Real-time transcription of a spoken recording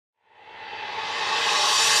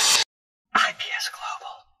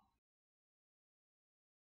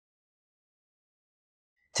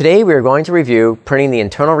Today we are going to review printing the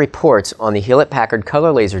internal reports on the Hewlett-Packard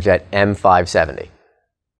Color LaserJet M570.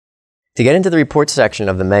 To get into the reports section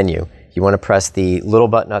of the menu, you want to press the little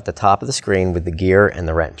button at the top of the screen with the gear and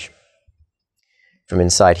the wrench. From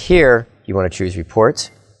inside here, you want to choose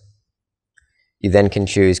Reports. You then can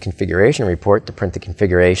choose Configuration Report to print the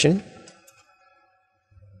configuration.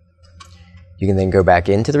 You can then go back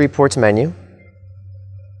into the Reports menu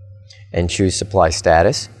and choose Supply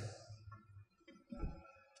Status.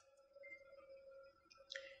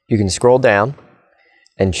 You can scroll down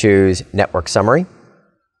and choose Network Summary.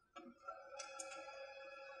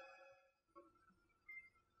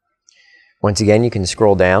 Once again, you can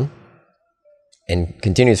scroll down and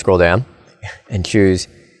continue to scroll down and choose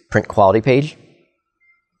Print Quality Page.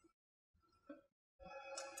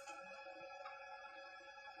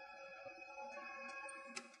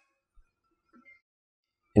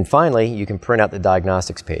 And finally, you can print out the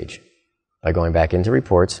diagnostics page by going back into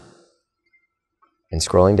Reports and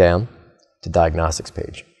scrolling down to Diagnostics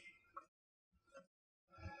page.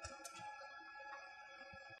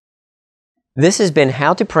 This has been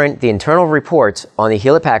how to print the internal reports on the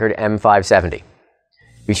Hewlett-Packard M570.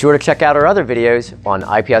 Be sure to check out our other videos on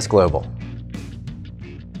IPS Global.